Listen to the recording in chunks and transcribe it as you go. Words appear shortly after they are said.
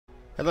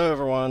Hello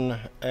everyone,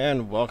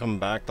 and welcome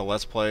back to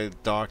Let's Play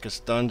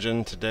Darkest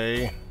Dungeon.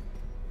 Today,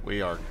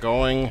 we are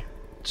going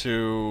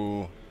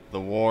to the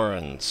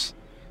Warrens.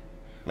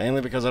 Mainly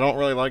because I don't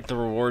really like the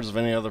rewards of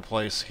any other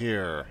place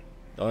here.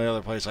 The only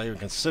other place I even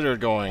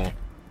considered going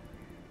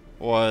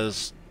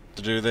was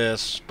to do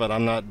this, but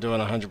I'm not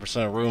doing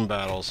 100% of room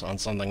battles on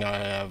something I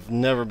have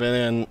never been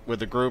in with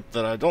a group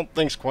that I don't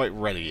think's quite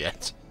ready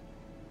yet.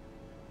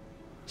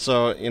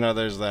 So, you know,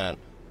 there's that.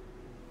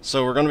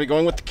 So we're going to be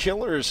going with the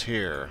killers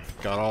here.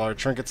 Got all our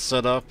trinkets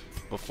set up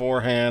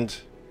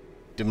beforehand.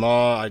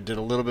 Dema, I did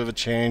a little bit of a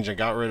change. I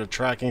got rid of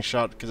tracking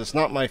shot because it's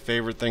not my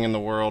favorite thing in the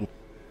world,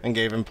 and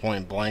gave him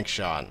point blank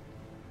shot.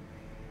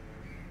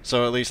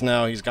 So at least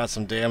now he's got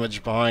some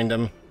damage behind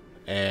him,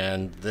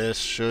 and this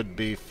should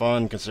be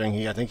fun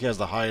considering I think he has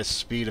the highest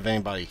speed of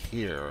anybody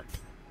here.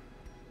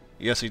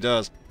 Yes, he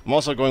does. I'm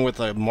also going with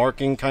a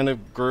marking kind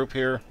of group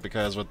here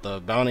because with the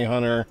bounty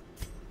hunter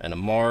and a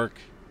mark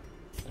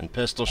and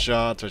pistol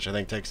shots, which I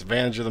think takes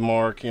advantage of the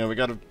mark. You know, we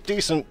got a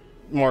decent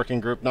marking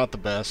group, not the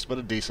best, but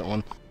a decent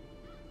one.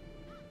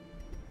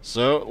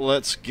 So,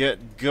 let's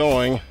get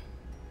going.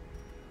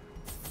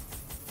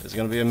 It's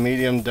going to be a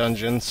medium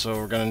dungeon, so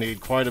we're going to need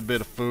quite a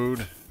bit of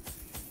food.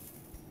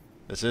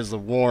 This is the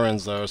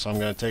Warrens, though, so I'm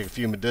going to take a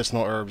few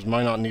medicinal herbs.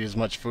 Might not need as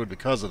much food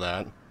because of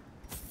that.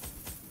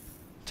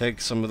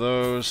 Take some of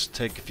those,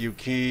 take a few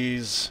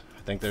keys.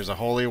 I think there's a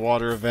holy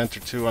water event or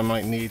two I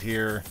might need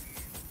here.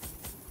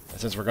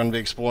 Since we're going to be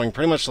exploring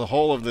pretty much the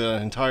whole of the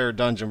entire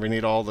dungeon, we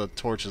need all the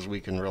torches we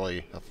can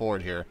really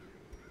afford here.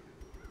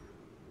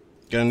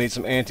 Gonna need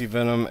some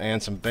anti-venom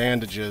and some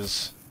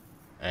bandages.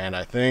 And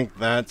I think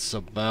that's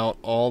about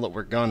all that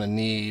we're gonna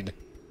need.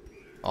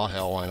 Oh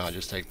hell, why not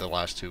just take the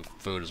last two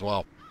food as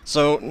well.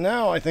 So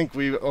now I think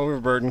we've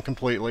overburdened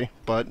completely,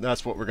 but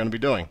that's what we're gonna be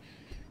doing.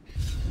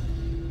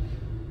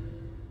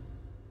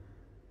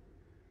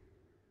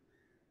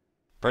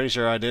 Pretty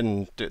sure I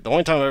didn't. The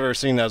only time I've ever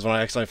seen that is when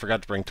I accidentally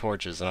forgot to bring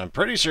torches, and I'm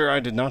pretty sure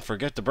I did not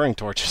forget to bring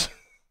torches.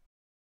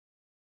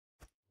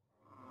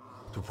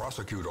 To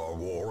prosecute our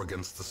war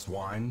against the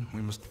swine,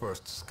 we must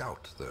first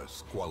scout their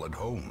squalid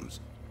homes.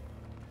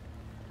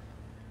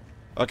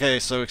 Okay,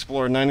 so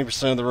explore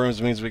 90% of the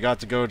rooms means we got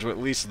to go to at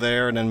least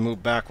there and then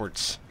move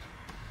backwards.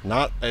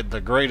 Not the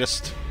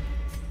greatest,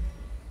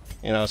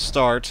 you know,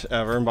 start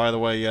ever. And by the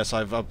way, yes,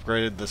 I've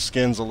upgraded the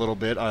skins a little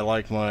bit. I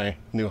like my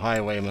new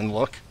highwayman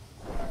look.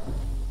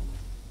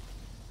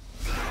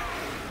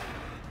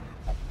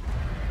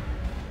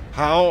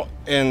 How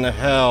in the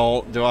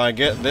hell do I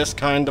get this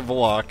kind of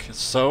luck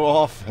so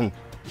often?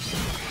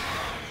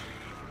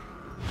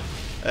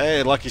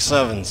 Hey, lucky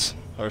sevens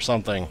or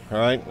something,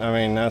 right? I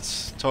mean,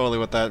 that's totally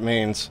what that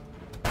means.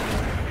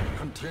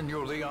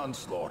 Continue the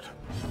onslaught.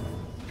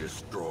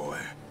 Destroy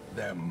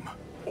them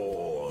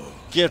all.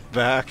 Get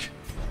back.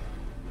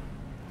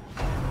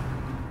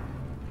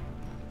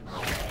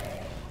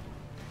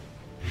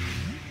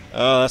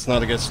 Oh, that's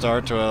not a good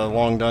start to a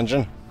long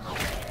dungeon.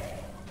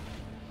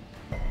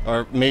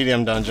 Or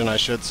medium dungeon, I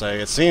should say.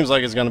 It seems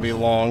like it's going to be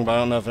long, but I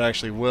don't know if it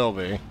actually will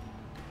be.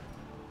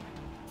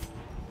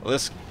 Well,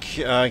 this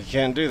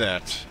can't do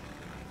that.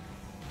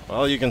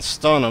 Well, you can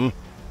stun them,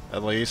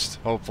 at least,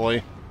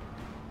 hopefully.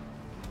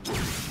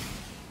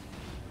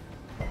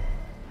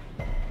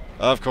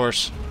 Of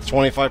course,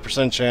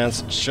 25%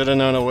 chance. Should have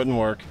known it wouldn't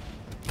work.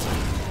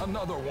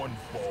 Another one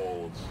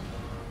falls.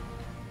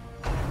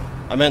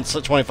 I meant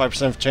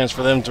 25% chance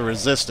for them to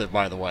resist it,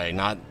 by the way,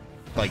 not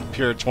like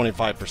pure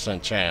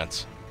 25%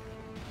 chance.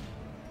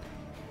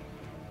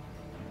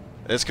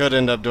 This could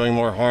end up doing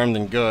more harm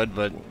than good,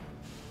 but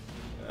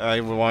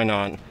why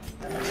not?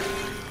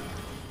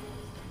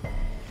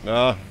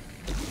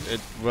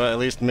 It will at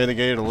least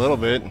mitigate it a little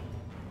bit,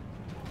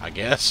 I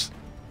guess.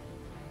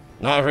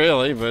 Not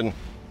really, but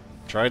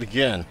try it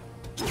again.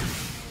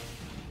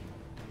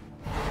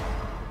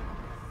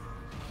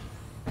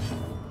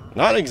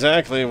 Not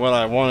exactly what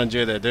I wanted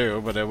you to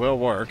do, but it will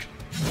work.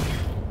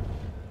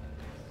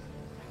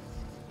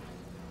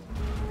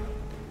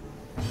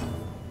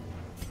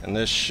 And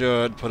this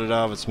should put it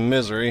out of its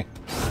misery.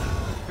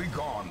 Be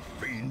gone,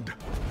 fiend.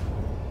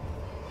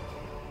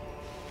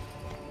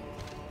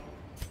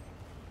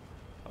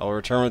 I'll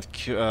return with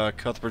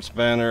Cuthbert's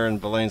banner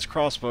and Belane's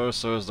crossbow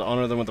so as to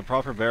honor them with the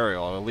proper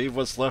burial. I will leave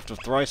what's left of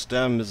thrice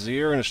damned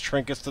Mizir and his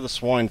trinkets to the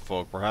swine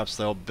folk. Perhaps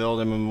they'll build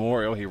him a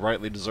memorial he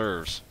rightly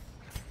deserves.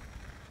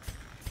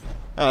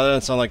 Oh, that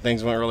doesn't sound like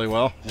things went really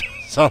well.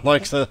 Sound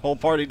like the whole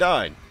party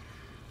died.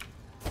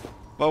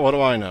 But what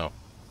do I know?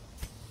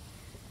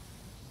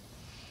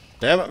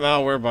 Damn it,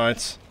 malware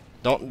bites.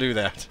 Don't do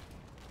that.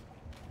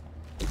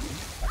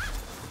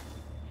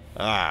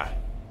 Ah.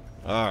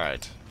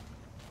 Alright.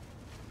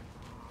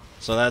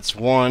 So that's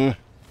one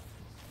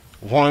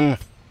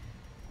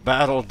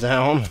battle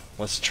down.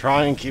 Let's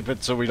try and keep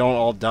it so we don't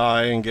all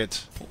die and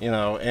get, you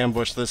know,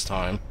 ambushed this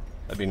time.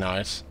 That'd be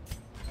nice.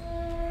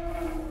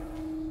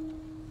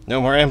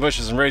 No more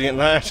ambushes in Radiant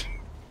Light.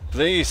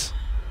 Please.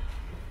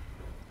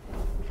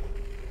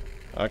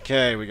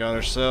 Okay, we got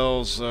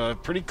ourselves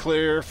pretty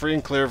clear, free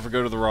and clear if we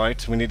go to the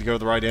right. We need to go to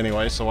the right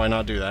anyway, so why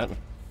not do that?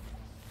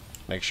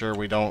 Make sure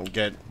we don't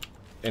get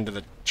into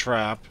the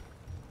trap.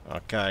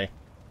 Okay.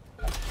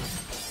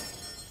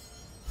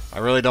 I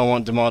really don't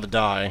want Dema to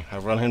die. I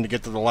want him to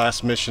get to the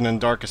last mission in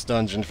Darkest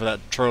Dungeon for that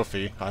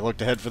trophy. I looked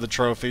ahead for the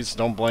trophies.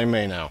 Don't blame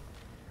me now.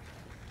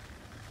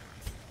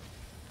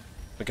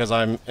 Because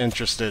I'm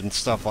interested in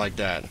stuff like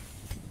that.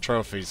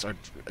 Trophies, or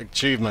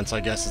achievements, I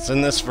guess. It's in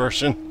this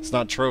version. It's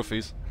not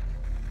trophies.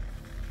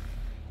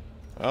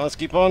 Well, let's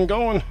keep on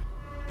going.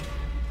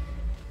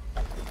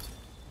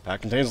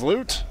 Pack contains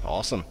loot.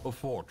 Awesome. A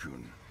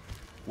fortune,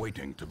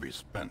 waiting to be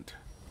spent.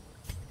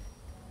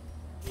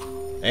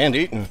 And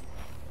eaten.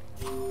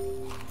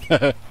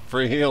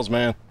 Free heals,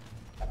 man.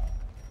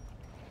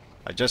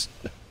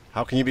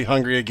 How can you be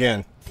hungry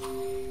again?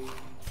 I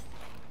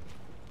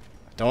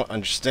don't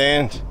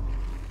understand.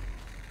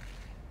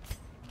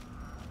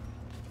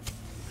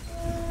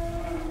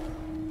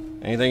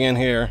 Anything in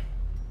here?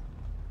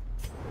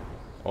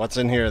 What's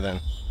in here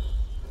then?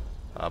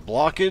 A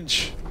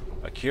blockage,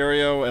 a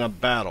curio, and a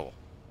battle.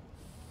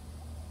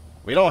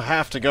 We don't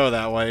have to go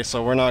that way,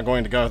 so we're not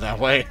going to go that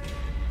way.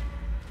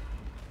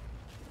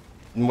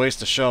 And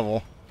waste a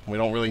shovel. We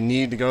don't really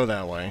need to go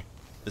that way.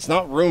 It's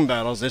not room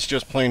battles, it's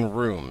just plain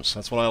rooms.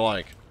 That's what I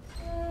like.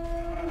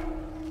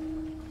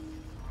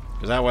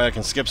 Because that way I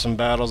can skip some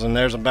battles, and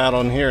there's a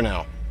battle in here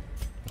now.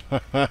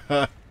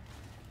 The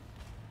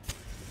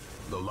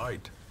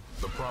light,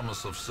 the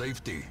promise of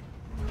safety.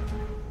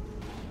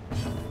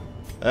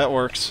 That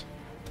works.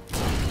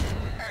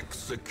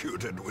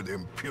 Executed with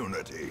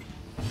impunity.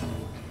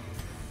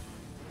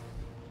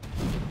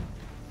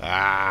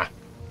 Ah.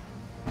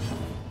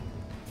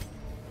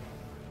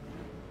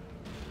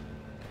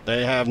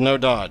 They have no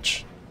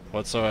dodge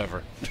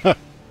whatsoever.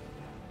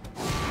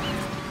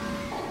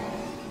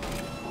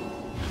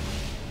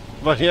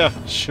 But yeah,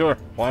 sure,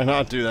 why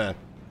not do that?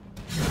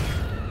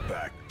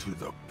 Back to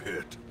the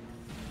pit.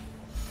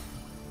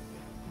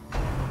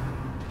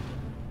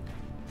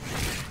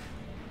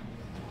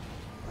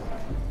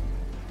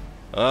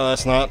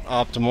 That's not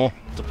optimal,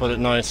 to put it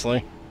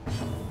nicely.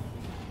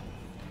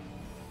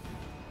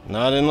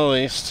 Not in the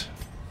least.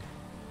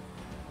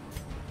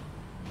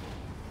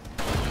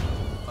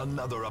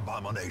 Another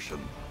abomination,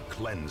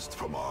 cleansed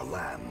from our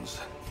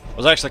lands. I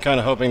was actually kind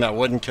of hoping that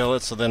wouldn't kill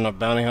it, so then a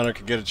bounty hunter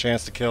could get a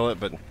chance to kill it,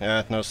 but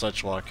no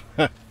such luck.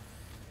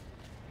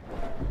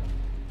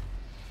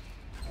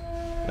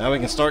 Now we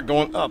can start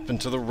going up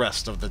into the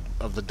rest of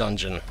the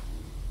dungeon.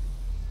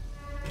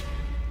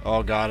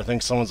 Oh god, I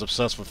think someone's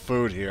obsessed with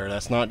food here.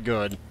 That's not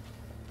good.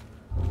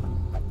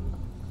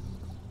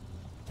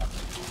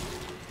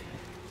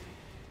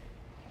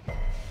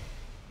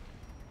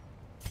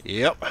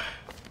 Yep.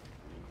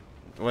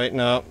 Wait,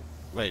 no.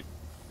 Wait.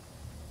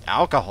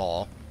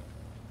 Alcohol?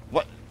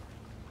 What?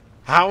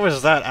 How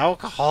is that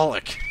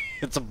alcoholic?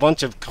 It's a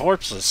bunch of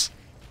corpses.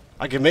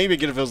 I could maybe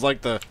get if it was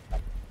like the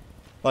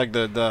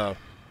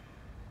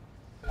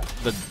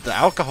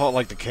alcohol,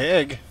 like the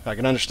keg. I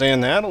can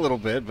understand that a little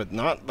bit, but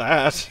not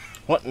that.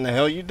 What in the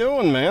hell you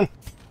doing, man?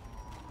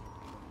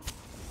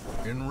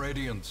 In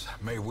Radiance,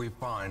 may we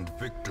find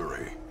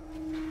victory.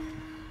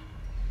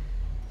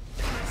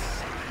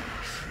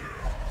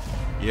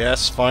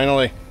 Yes,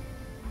 finally.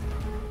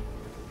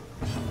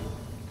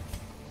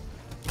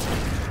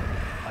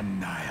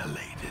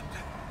 Annihilated.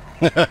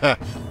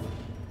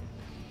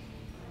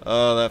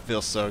 Oh, that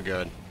feels so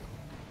good.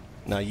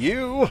 Now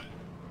you...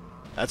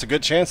 That's a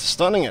good chance of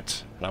stunning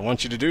it, and I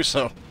want you to do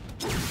so.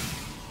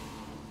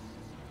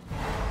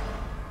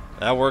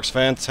 That works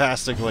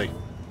fantastically.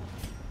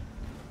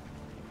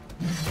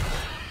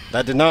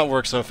 That did not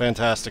work so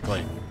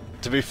fantastically,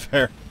 to be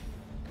fair.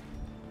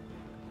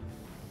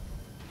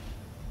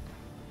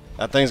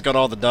 That thing's got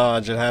all the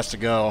dodge, it has to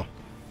go.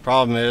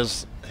 Problem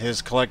is,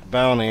 his collect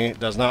bounty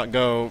does not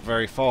go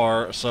very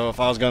far, so if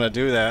I was going to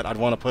do that, I'd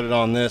want to put it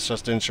on this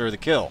just to ensure the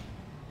kill.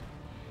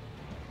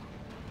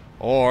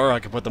 Or I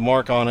could put the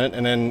mark on it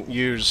and then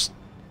use...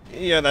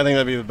 Yeah, I think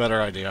that'd be the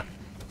better idea.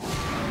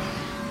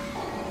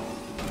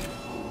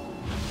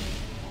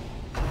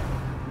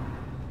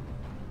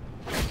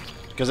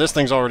 Because this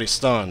thing's already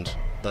stunned,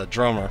 the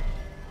drummer.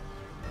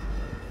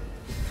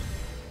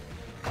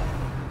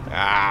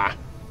 Ah!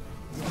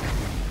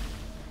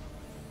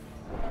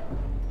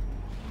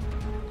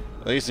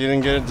 At least you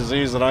didn't get a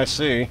disease that I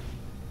see.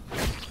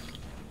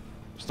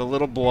 Just a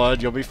little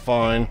blood, you'll be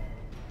fine.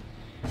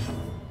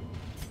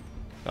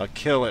 Now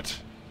kill it.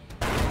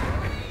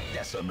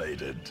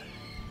 Decimated.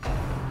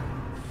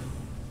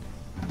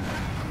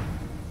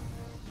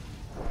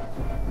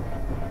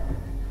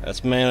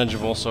 That's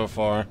manageable so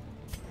far.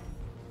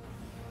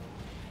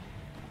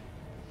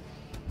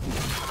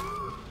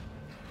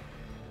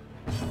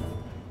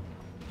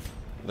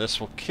 This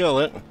will kill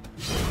it.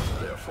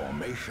 Their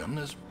formation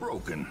is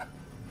broken.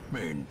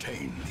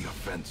 Maintain the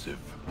offensive.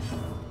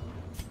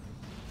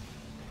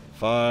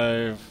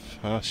 5.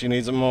 She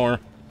needs it more.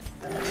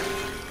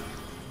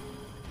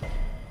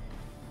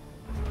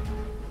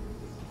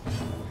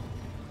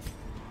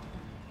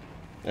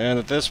 And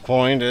at this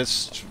point,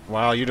 it's...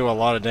 Wow, you do a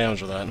lot of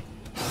damage with that.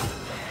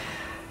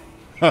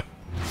 Huh.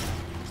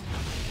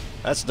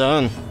 That's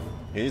done.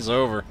 He's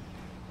over.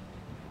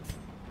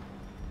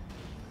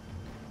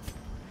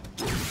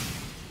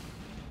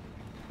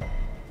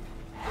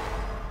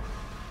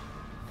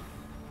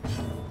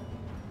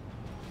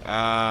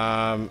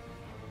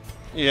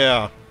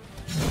 Yeah.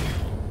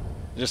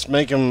 Just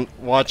make him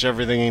watch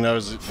everything he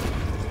knows.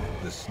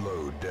 The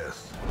slow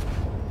death,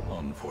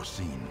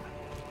 unforeseen,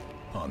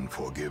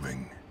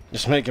 unforgiving.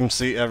 Just make him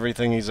see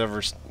everything he's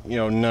ever, you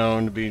know,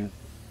 known to be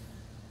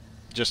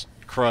just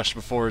crushed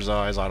before his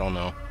eyes. I don't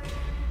know.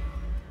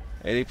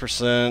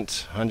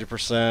 80%,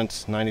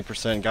 100%,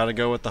 90%. Gotta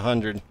go with the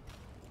 100.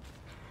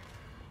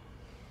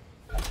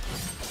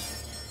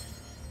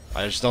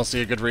 I just don't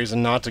see a good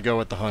reason not to go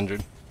with the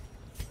 100.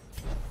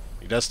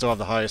 He does still have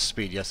the highest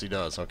speed. Yes, he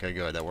does. Okay,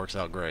 good. That works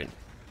out great.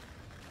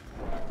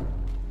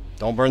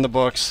 Don't burn the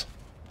books.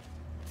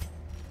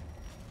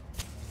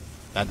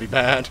 That'd be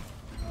bad.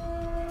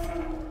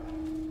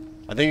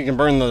 I think you can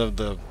burn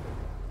the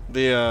what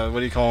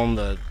do you call them?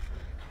 The...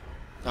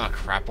 Ah,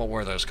 crap. What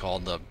were those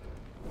called? The...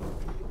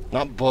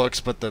 Not books,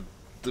 but the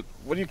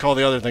what do you call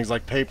the other things,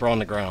 like paper on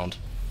the ground?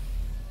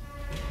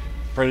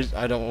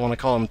 I don't want to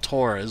call them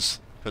Torahs.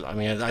 But, I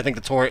mean, I think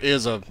the Torah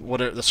is a...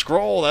 the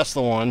scroll, that's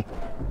the one.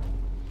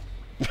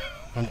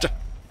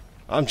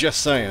 I'm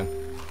just saying.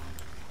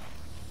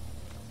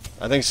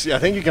 I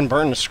think you can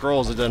burn the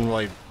scrolls. It doesn't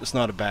really... It's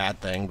not a bad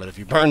thing. But if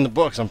you burn the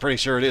books, I'm pretty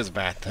sure it is a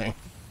bad thing.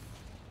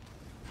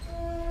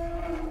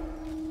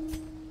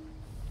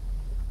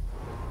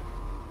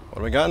 What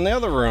do we got in the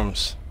other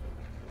rooms?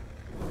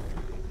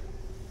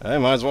 Hey,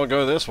 might as well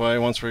go this way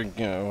once we...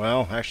 You know,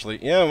 well, actually...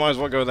 Yeah, might as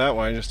well go that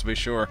way just to be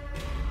sure.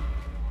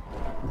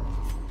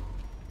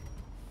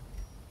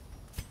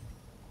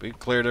 We've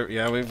cleared it.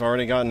 Yeah, we've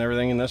already gotten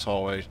everything in this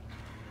hallway.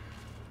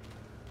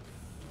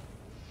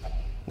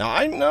 Now,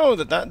 I know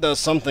that that does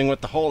something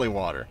with the holy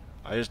water.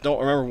 I just don't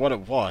remember what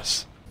it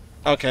was.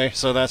 Okay,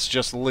 so that's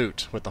just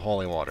loot with the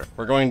holy water.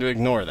 We're going to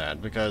ignore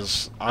that,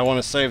 because I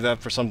want to save that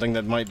for something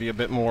that might be a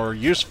bit more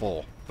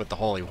useful with the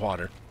holy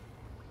water.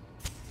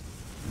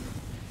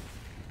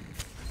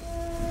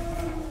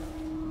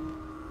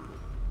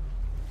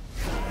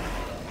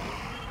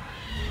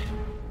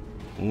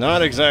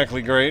 Not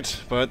exactly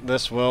great, but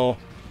this will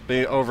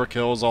be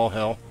overkill as all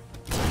hell.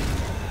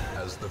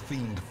 As the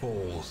fiend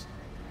falls,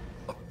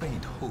 a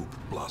faint hope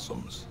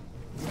blossoms.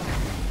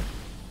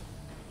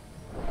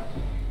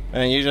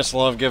 And you just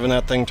love giving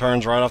that thing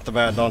turns right off the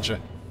bat, don't you?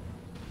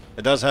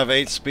 It does have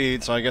 8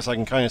 speed, so I guess I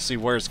can kind of see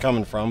where it's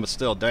coming from, but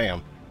still,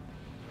 damn.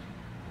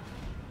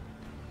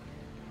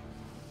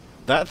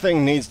 That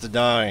thing needs to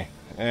die,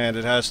 and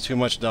it has too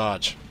much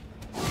dodge.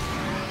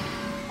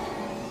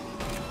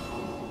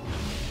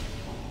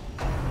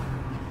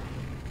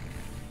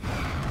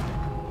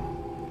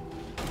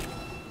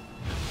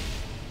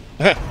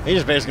 He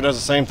just basically does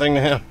the same thing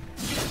to him.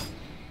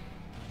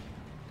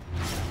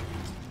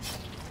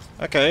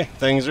 Okay,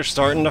 things are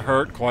starting to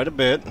hurt quite a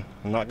bit.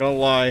 I'm not gonna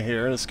lie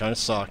here, this kind of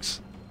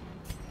sucks.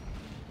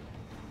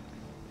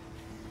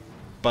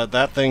 But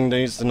that thing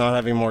needs to not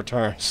have any more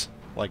turns.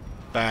 Like,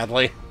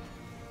 badly.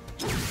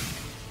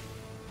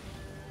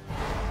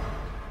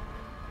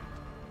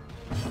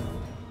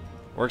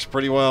 Works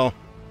pretty well.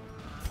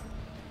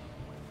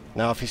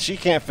 Now, if she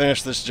can't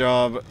finish this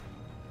job,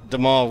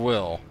 Damal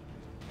will.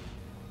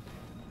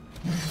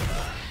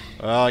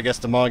 Well, I guess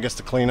Damal gets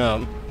to clean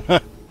up.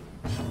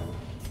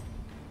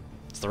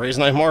 It's the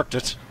reason I marked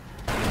it.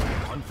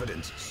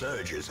 Confidence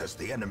surges as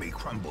the enemy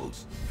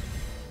crumbles.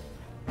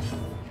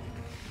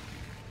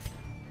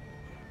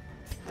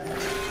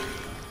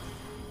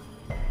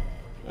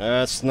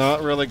 That's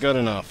not really good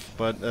enough,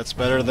 but that's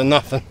better than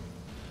nothing.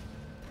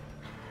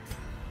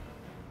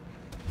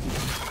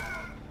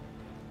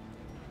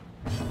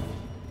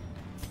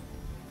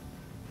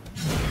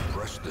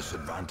 Press this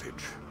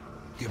advantage.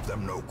 Give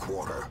them no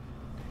quarter.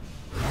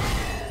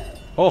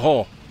 Ho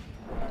ho!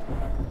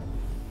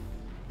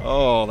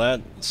 Oh,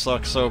 that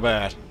sucks so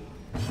bad.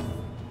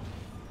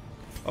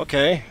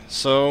 Okay,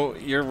 so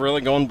you're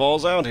really going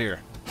balls out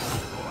here.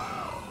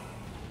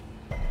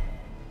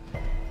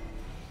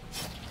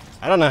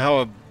 I don't know how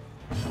a...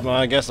 Well,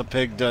 I guess a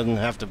pig doesn't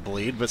have to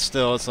bleed, but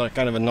still, it's like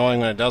kind of annoying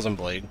when it doesn't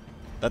bleed.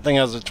 That thing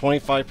has a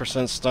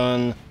 25%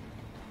 stun.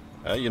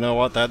 You know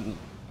what? That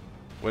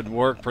would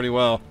work pretty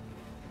well.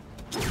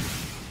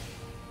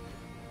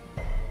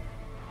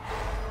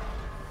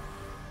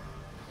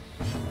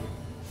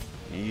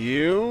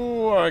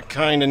 You are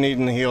kind of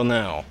needing to heal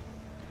now.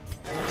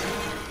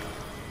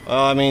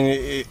 I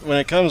mean, when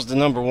it comes to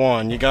number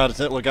 1, you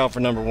gotta look out for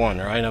number 1,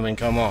 right? I mean,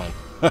 come on.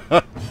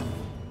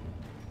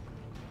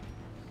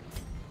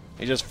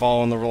 You just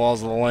following the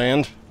laws of the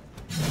land.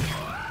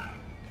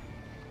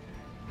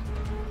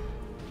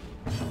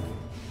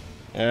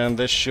 And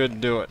this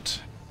should do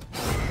it.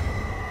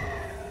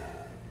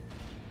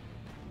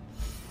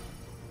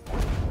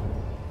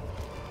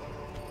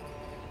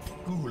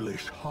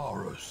 Ghoulish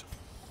horrors.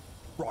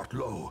 Brought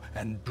low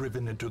and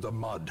driven into the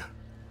mud.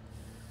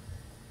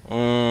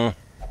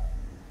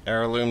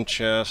 Heirloom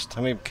chest.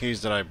 How many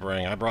keys did I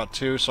bring? I brought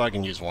 2, so I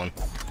can use 1.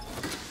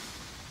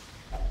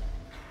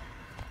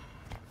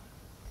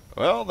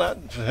 Well, that...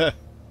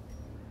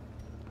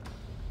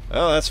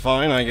 well, that's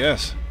fine, I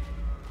guess.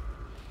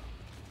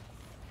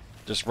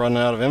 Just running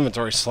out of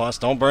inventory slots.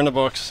 Don't burn the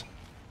books.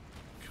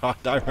 God,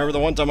 I remember the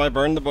one time I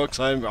burned the books.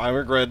 I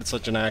regretted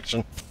such an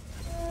action.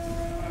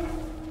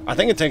 I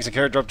think it takes a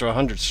character up to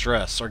 100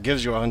 stress, or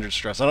gives you 100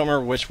 stress. I don't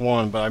remember which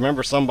one, but I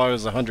remember somebody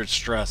was 100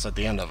 stress at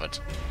the end of it.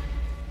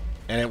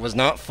 And it was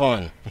not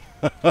fun.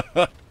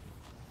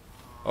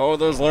 Oh,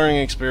 those learning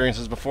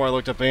experiences before I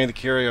looked up any of the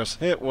curios.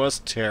 It was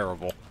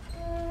terrible.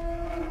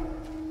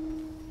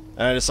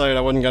 And I decided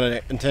I wasn't going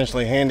to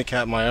intentionally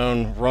handicap my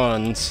own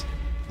runs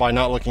by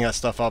not looking at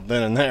stuff up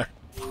then and there.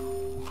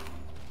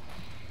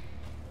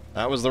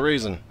 That was the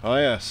reason. Oh,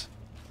 yes.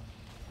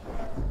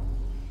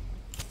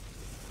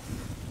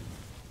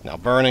 Now,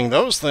 burning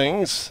those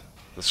things,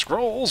 the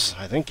scrolls,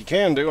 I think you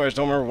can do. I just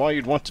don't remember why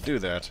you'd want to do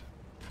that.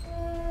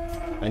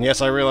 And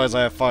yes, I realize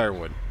I have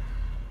firewood.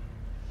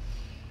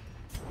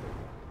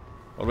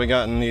 What do we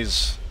got in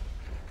these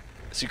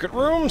secret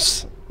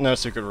rooms? No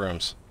secret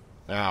rooms.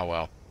 Ah,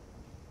 well.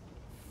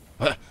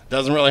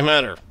 Doesn't really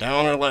matter.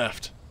 Down or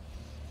left.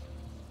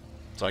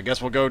 So I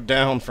guess we'll go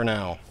down for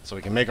now, so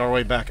we can make our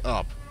way back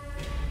up.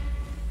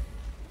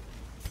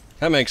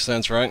 That makes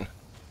sense, right?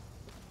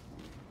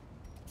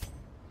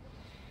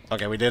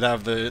 Okay, we did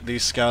have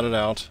these scouted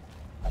out.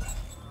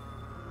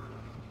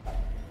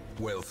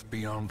 Wealth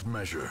beyond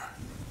measure,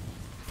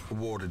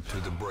 awarded to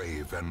the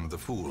brave and the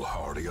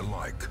foolhardy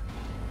alike.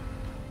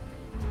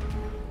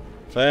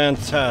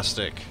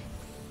 Fantastic.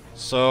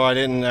 So I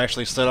didn't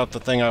actually set up the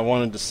thing I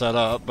wanted to set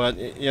up, but,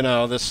 you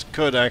know, this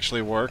could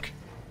actually work.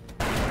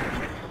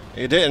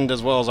 It didn't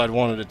as well as I'd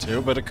wanted it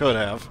to, but it could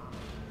have.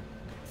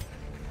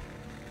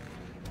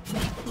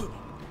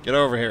 Get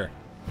over here.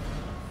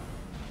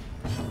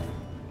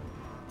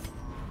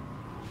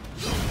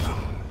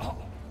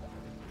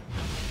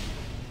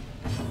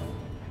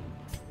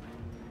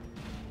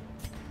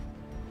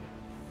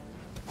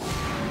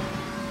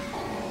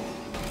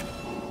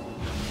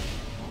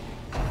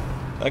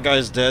 That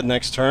guy's dead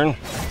next turn,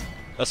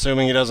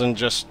 assuming he doesn't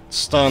just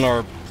stun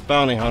our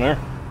bounty hunter.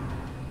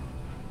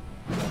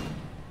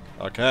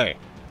 Okay.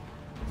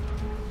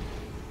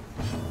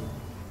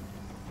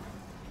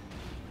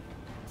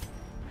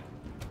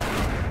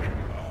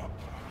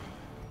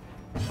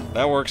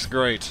 That works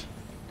great.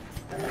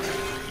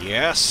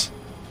 Yes!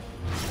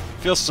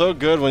 Feels so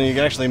good when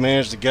you actually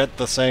manage to get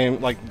the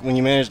same, like, when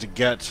you manage to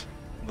get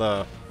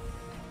the...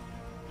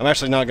 I'm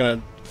actually not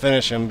gonna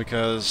finish him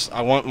because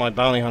I want my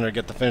bounty hunter to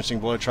get the finishing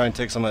blow, try and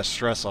take some of that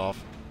stress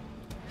off.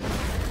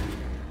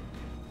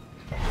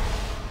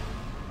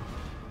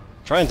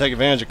 Try and take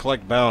advantage of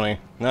collect bounty.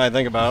 Now I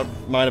think about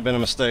it, might have been a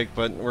mistake,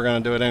 but we're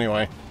gonna do it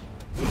anyway.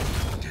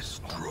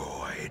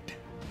 Destroyed.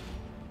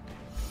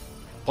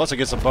 Plus it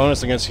gets a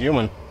bonus against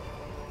human.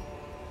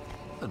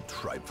 A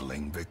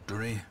trifling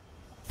victory,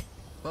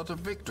 but a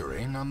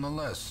victory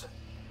nonetheless.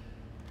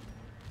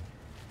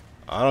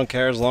 I don't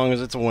care as long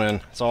as it's a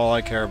win. That's all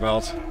I care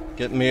about.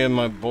 Get me and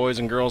my boys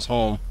and girls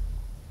home.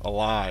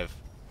 Alive.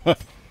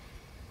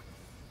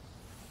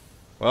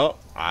 Well,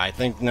 I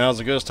think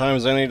now's as good a time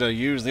as any to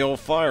use the old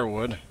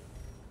firewood.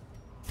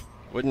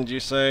 Wouldn't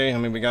you say? I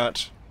mean, we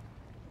got...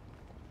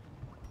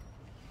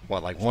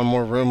 what, like one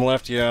more room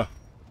left? Yeah.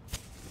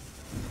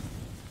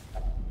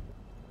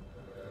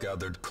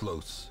 Gathered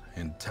close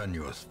in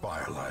tenuous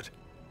firelight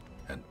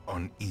and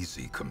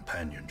uneasy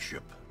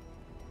companionship.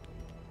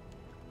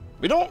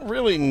 We don't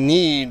really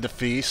need the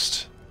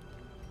feast,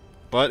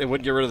 but it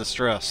would get rid of the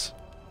stress.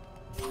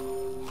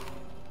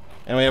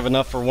 And we have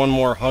enough for one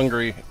more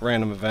hungry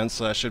random event,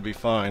 so that should be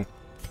fine.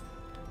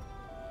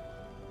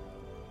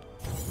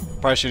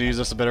 Probably should have used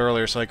this a bit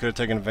earlier so I could have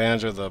taken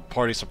advantage of the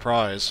party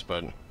surprise,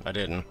 but I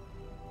didn't.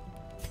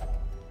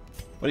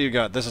 What do you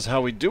got? This is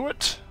how we do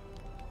it?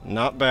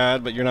 Not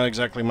bad, but you're not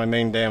exactly my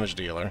main damage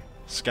dealer.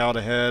 Scout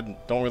ahead,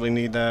 don't really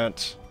need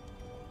that.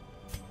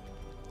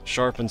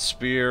 Sharpened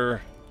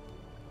spear.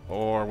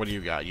 Or what do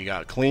you got? You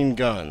got clean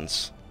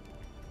guns.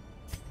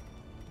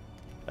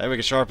 Hey, we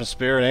can sharpen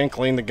spear and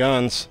clean the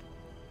guns.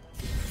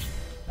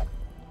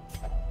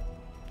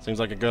 Seems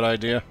like a good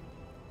idea.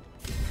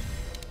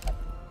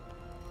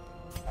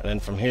 And then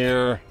from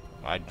here,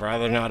 I'd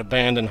rather not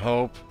abandon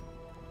hope.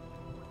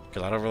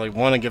 Because I don't really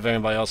want to give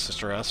anybody else the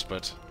stress,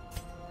 but...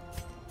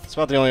 it's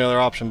about the only other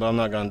option, but I'm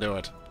not going to do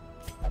it.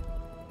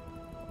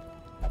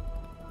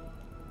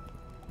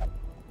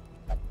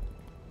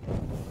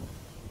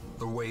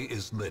 The way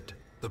is lit.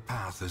 The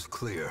path is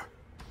clear.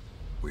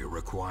 We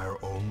require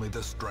only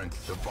the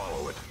strength to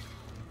follow it.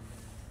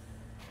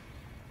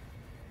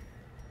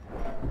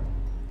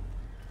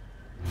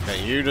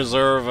 Okay, you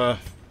deserve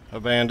a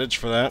bandage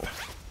for that.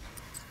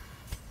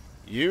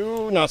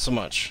 You, not so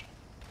much.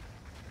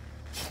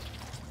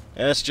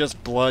 It's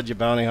just blood, you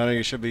bounty hunter.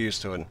 You should be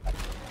used to it.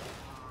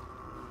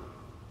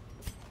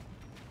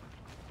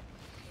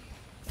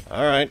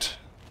 Alright.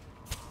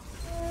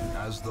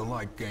 As the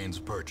light gains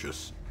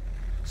purchase,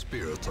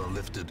 spirits are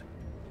lifted,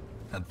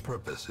 and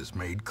purpose is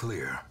made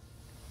clear.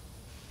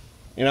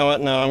 You know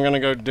what? No, I'm gonna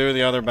go do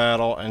the other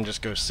battle and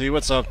just go see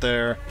what's up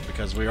there,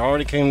 because we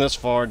already came this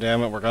far,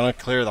 damn it, we're gonna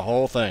clear the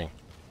whole thing.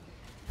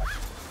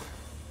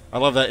 I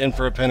love that in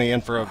for a penny,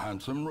 in for a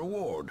handsome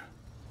reward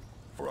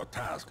for a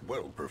task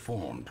well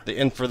performed. the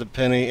in for the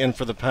penny, in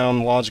for the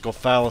pound logical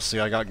fallacy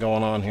I got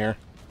going on here.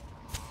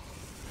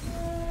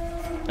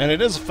 And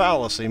it is a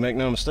fallacy, make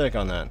no mistake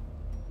on that.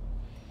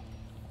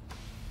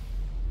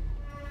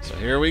 So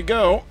here we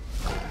go.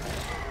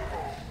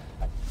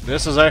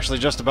 This is actually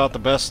just about the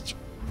best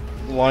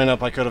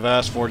lineup I could have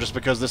asked for, just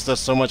because this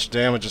does so much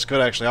damage. This could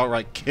actually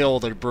outright kill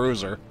the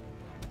bruiser.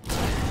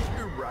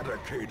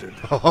 Eradicated.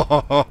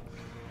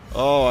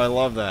 Oh, I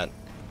love that.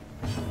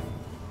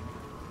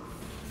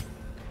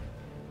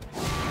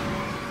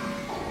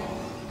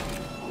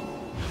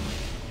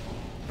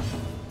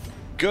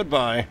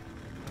 Goodbye.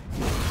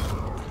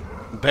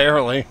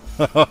 Barely.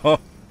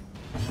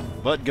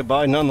 But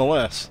goodbye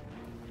nonetheless.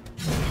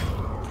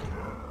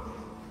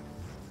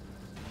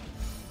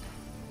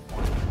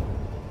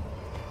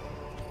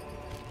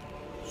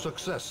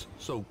 Success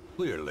so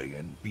clearly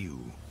in view.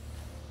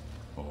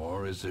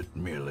 Or is it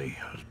merely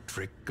a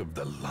trick of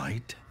the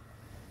light?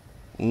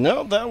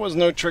 No, that was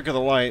no trick of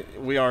the light.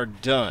 We are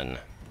done.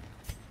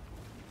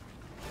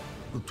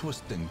 The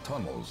twisting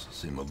tunnels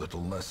seem a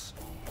little less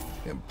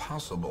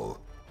impossible.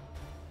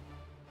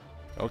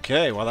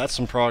 Okay, well that's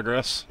some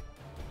progress.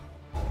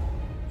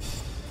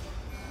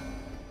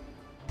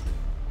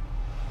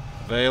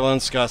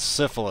 Valence got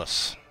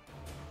syphilis.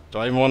 Do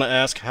I even want to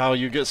ask how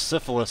you get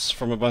syphilis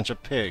from a bunch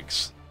of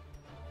pigs?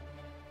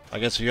 I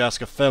guess if you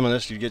ask a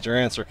feminist, you get your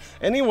answer.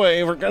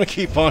 Anyway, we're gonna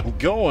keep on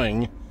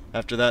going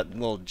after that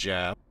little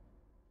jab.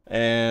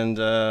 And,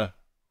 I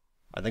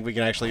think we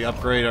can actually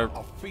upgrade our...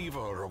 A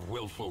fever of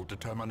willful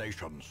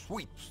determination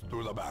sweeps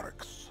through the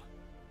barracks.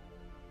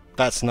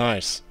 That's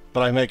nice,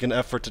 but I make an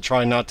effort to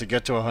try not to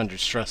get to 100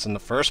 stress in the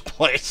first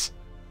place.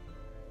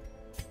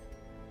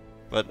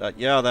 But,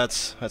 yeah,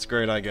 that's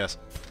great, I guess.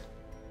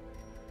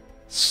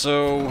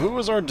 So, who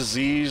was our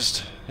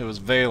diseased? It was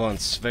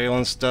Valence.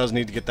 Valence does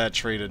need to get that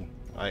treated.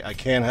 I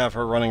can't have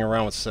her running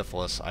around with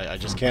syphilis. I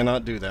just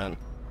cannot do that.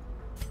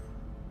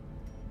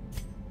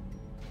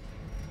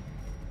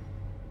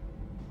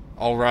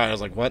 Alright, I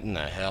was like, what in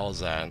the hell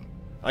is that?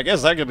 I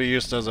guess that could be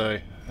used as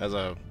a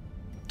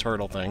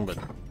turtle thing, but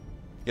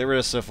get rid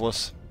of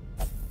syphilis.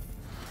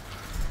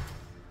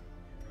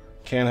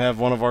 Can't have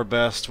one of our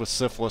best with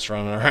syphilis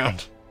running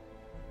around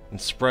and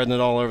spreading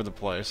it all over the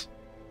place.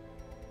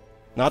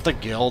 Not the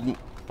guild,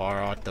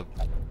 Barok, the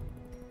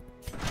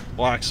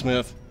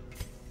blacksmith.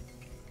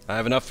 I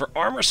have enough for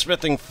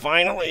armorsmithing,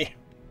 finally!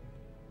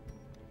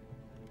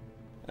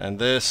 And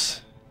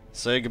this,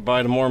 say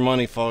goodbye to more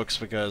money, folks,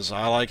 because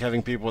I like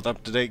having people with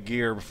up-to-date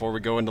gear before we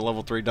go into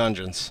level 3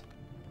 dungeons.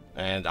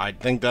 And I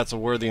think that's a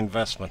worthy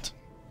investment.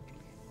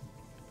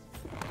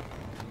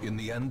 In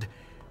the end,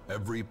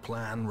 every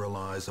plan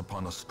relies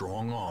upon a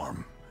strong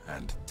arm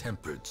and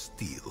tempered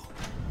steel.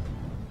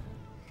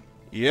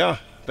 Yeah,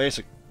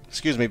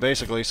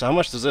 basically. So how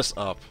much does this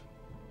up?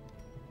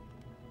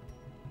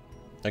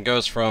 It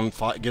goes from,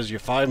 gives you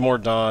 5 more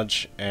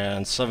dodge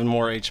and 7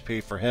 more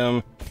HP for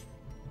him.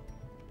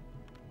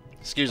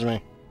 Excuse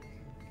me.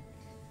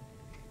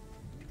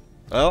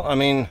 Well, I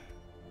mean,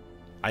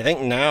 I think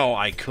now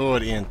I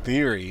could, in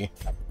theory,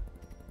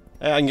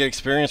 I can get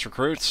experienced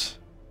recruits.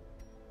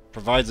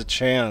 Provides a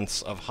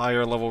chance of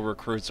higher level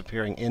recruits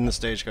appearing in the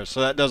stagecoach.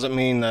 So that doesn't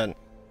mean that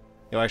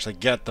you'll actually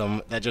get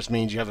them, that just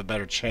means you have a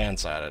better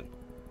chance at it.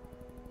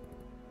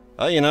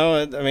 You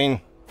know, I mean...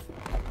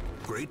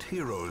 Great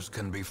heroes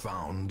can be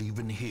found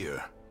even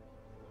here,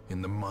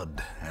 in the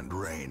mud and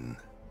rain.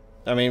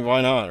 I mean,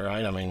 why not,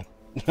 right? I mean,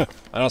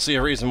 I don't see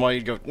a reason why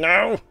you'd go,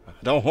 no! I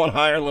don't want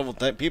higher level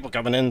people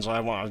coming in, so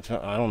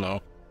I don't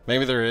know.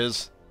 Maybe there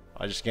is.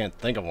 I just can't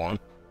think of one.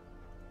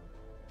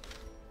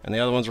 And the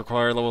other ones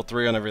require level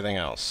 3 on everything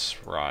else.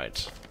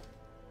 Right.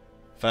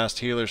 Fast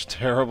healer's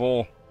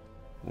terrible.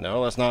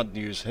 No, let's not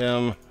use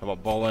him. How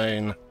about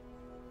Bolane?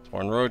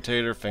 Torn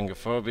Rotator,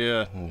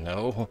 Fingophobia?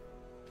 No.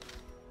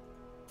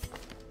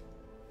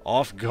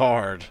 Off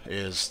guard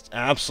is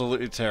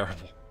absolutely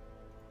terrible.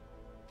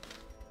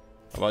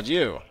 How about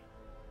you?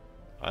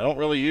 I don't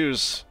really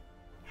use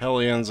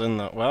Hellions in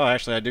the... Well,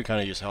 actually, I do kind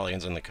of use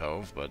Hellions in the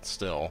Cove, but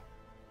still.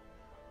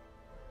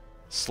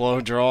 Slow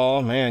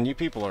draw. Man, you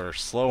people are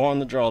slow on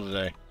the draw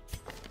today.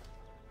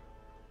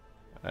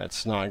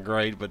 That's not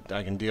great, but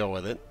I can deal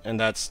with it. And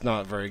that's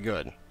not very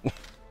good.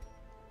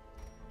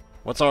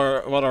 What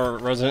our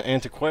resident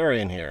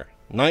antiquarian here?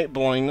 Night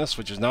blindness,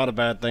 which is not a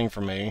bad thing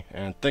for me,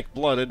 and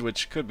thick-blooded,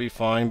 which could be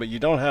fine, but you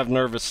don't have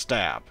nervous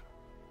stab.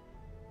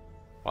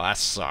 Well, that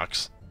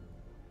sucks.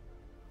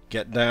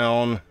 Get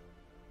down.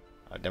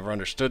 I've never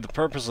understood the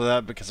purpose of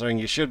that, because I mean,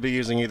 you should be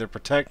using either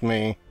protect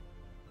me,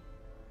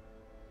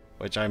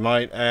 which I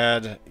might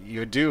add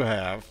you do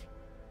have,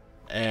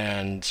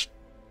 and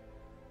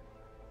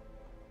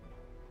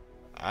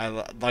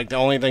like the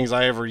only things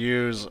I ever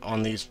use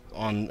on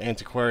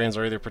antiquarians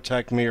are either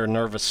protect me or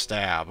nervous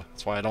stab.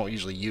 That's why I don't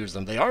usually use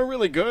them. They are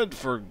really good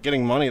for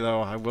getting money,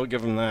 though. I will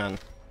give them that.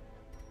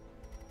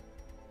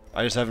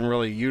 I just haven't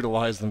really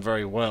utilized them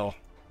very well.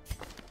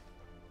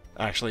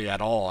 Actually,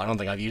 at all. I don't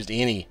think I've used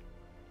any.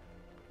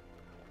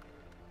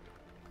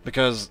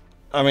 Because,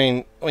 I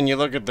mean, when you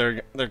look at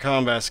their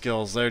combat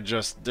skills, they're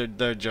just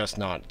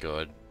not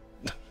good.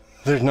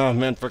 They're not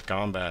meant for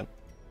combat.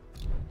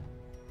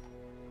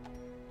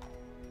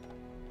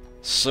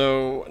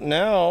 So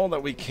now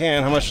that we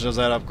can, how much does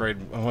that upgrade?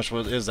 How much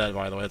is that,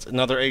 by the way? It's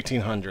another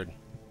 1,800.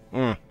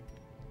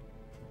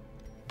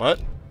 But,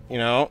 you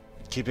know,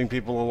 keeping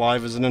people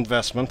alive is an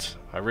investment.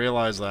 I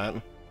realize that.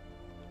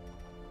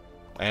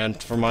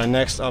 And for my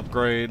next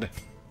upgrade,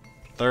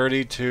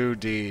 32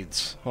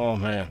 deeds. Oh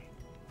man.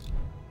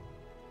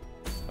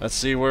 Let's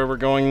see where we're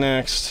going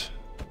next.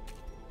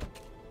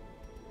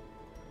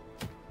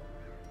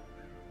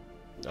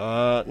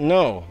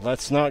 No,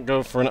 let's not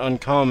go for an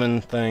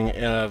uncommon thing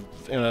in a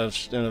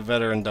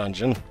veteran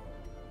dungeon.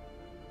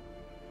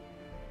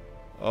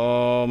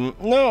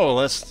 No,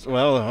 let's,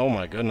 well, oh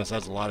my goodness,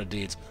 that's a lot of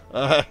deeds.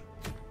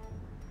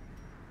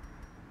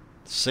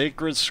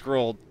 Sacred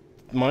Scroll,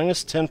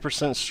 minus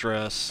 10%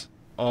 stress.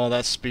 Oh,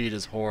 that speed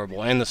is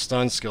horrible, and the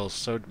stun skill is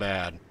so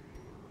bad.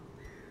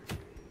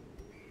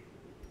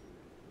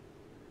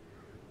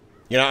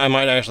 You know, I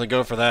might actually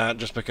go for that,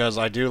 just because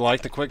I do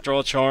like the quick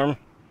draw charm,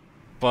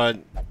 but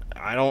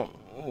I don't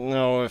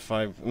know if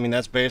I mean,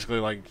 that's basically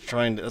like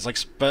trying to, it's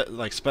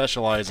like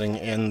specializing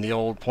in the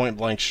old point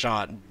blank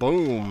shot.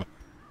 Boom!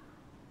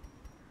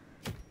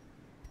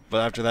 But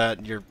after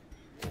that, you're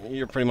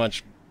pretty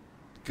much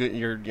good,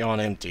 you're on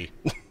empty,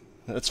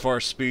 as far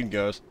as speed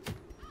goes.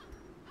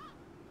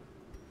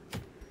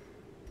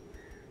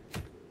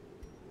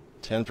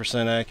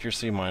 10%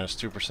 accuracy, minus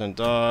 2%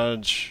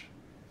 dodge,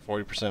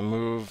 40%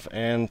 move,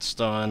 and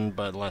stun,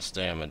 but less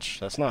damage.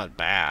 That's not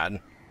bad.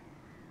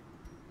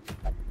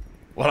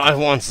 What I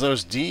want's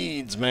those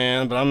deeds,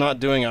 man, but I'm not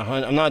doing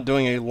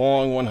a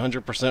long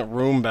 100%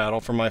 room battle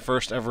for my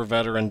first ever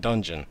veteran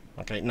dungeon.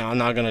 Okay, no, I'm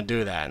not gonna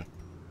do that.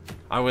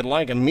 I would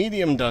like a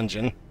medium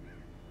dungeon.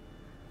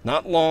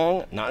 Not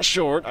long, not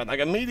short. I'd like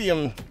a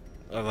medium.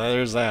 Oh,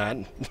 there's that.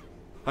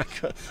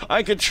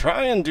 I could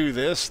try and do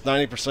this.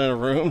 90%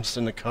 of rooms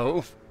in the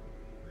cove.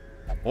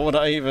 What would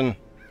I even?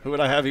 Who would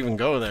I have even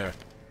go there?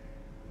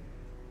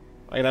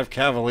 I could have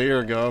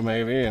Cavalier go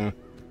maybe, and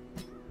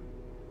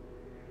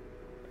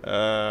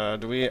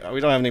we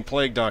don't have any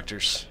Plague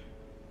Doctors.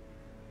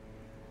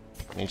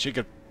 I mean, she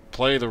could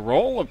play the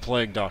role of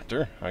Plague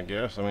Doctor, I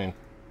guess. I mean,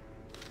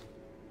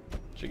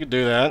 she could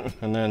do that,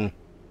 and then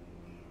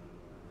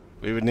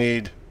we would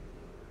need.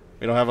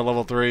 We don't have a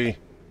level 3.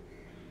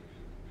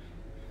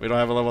 We don't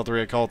have a level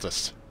 3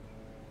 occultist.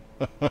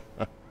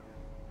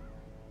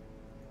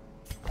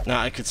 Now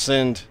I could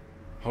send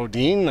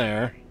Hodine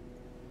there,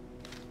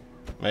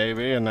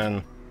 maybe, and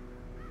then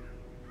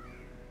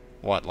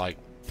what? Like,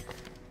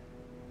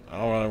 I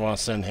don't really want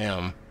to send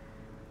him.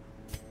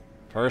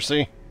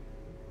 Percy,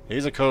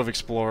 he's a cove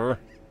explorer.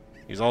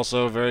 He's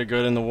also very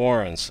good in the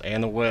Warrens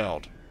and the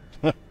Weld,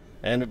 but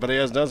he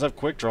does have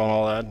quick draw and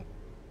all that.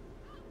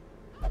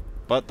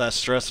 But that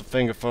stress of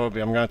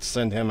fingerphobia, I'm going to have to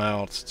send him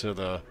out to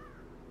the.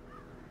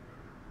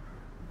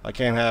 I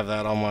can't have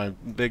that on my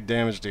big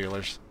damage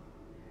dealers.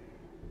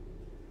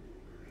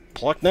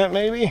 Plucknet,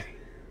 maybe?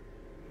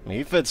 I mean,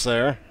 he fits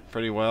there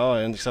pretty well,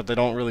 and except they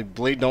don't really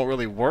bleed, don't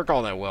really work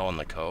all that well in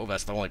the cove.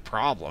 That's the only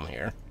problem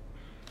here.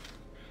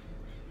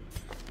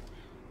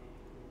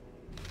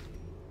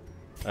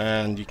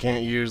 And you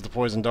can't use the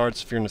poison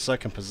darts if you're in the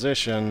second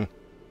position.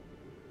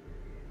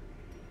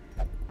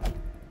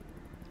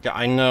 Yeah,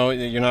 I know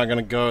you're not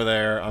gonna go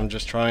there. I'm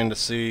just trying to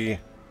see.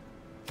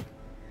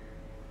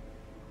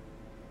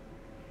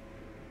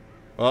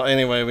 Well,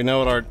 anyway, we know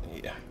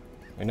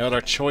what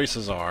our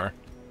choices are.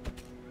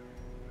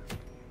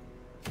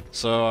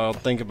 So I'll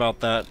think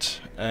about that,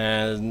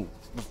 and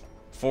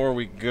before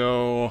we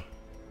go,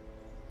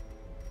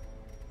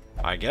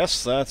 I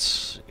guess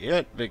that's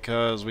it,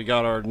 because we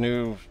got our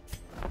new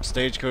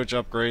stagecoach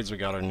upgrades, we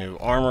got our new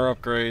armor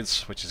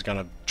upgrades, which is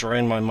gonna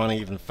drain my money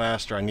even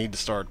faster. I need to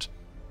start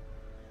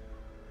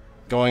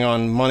going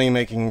on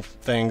money-making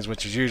things,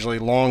 which is usually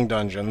long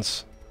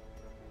dungeons.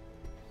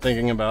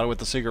 Thinking about it, with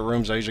the secret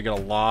rooms, I usually get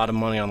a lot of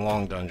money on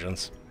long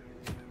dungeons.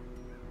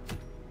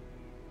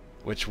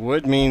 Which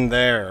would mean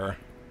there,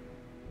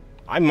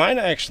 I might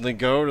actually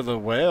go to the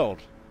Weld.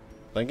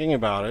 Thinking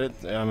about it,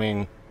 I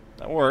mean,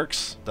 that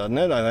works, doesn't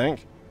it, I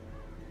think?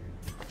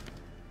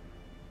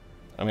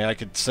 I mean, I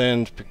could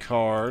send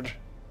Picard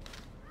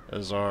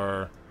as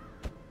our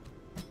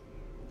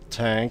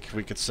tank.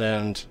 We could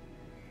send...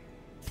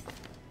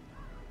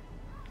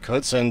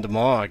 Could send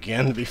Demaw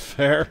again, to be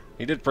fair.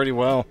 He did pretty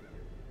well.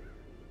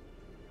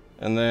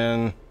 And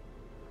then...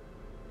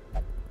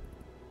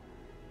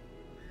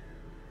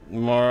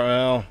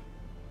 Morel.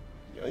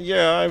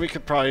 Yeah, we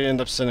could probably end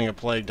up sending a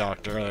Plague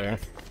Doctor there.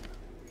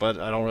 But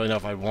I don't really know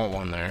if I want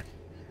one there.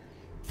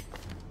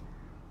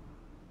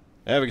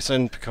 Yeah, we could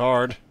send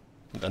Picard.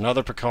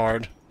 Another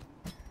Picard.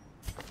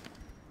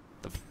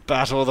 The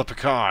Battle of the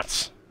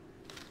Picards.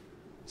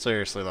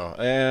 Seriously, though.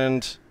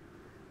 And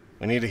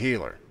we need a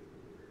healer.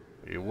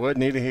 We would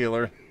need a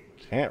healer.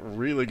 Can't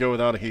really go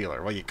without a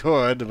healer. Well, you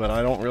could, but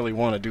I don't really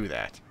want to do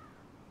that.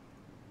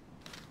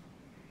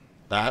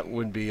 That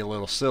would be a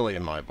little silly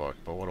in my book,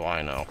 but what do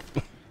I know?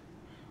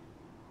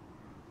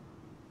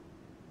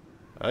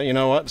 You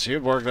know what? She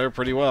would work there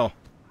pretty well.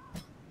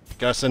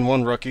 Gotta send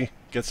one rookie.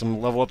 Get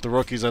some level up the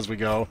rookies as we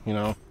go, you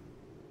know.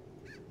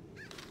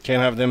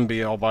 Can't have them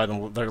be all by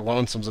their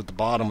lonesomes at the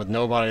bottom with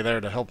nobody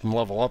there to help them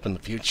level up in the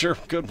future,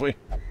 could we?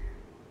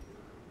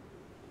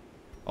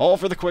 All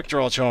for the quick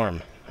draw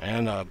charm.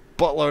 And a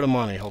buttload of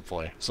money,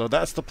 hopefully. So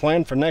that's the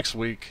plan for next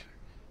week.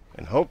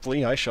 And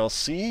hopefully I shall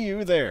see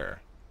you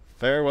there.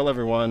 Farewell,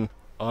 everyone.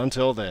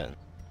 Until then.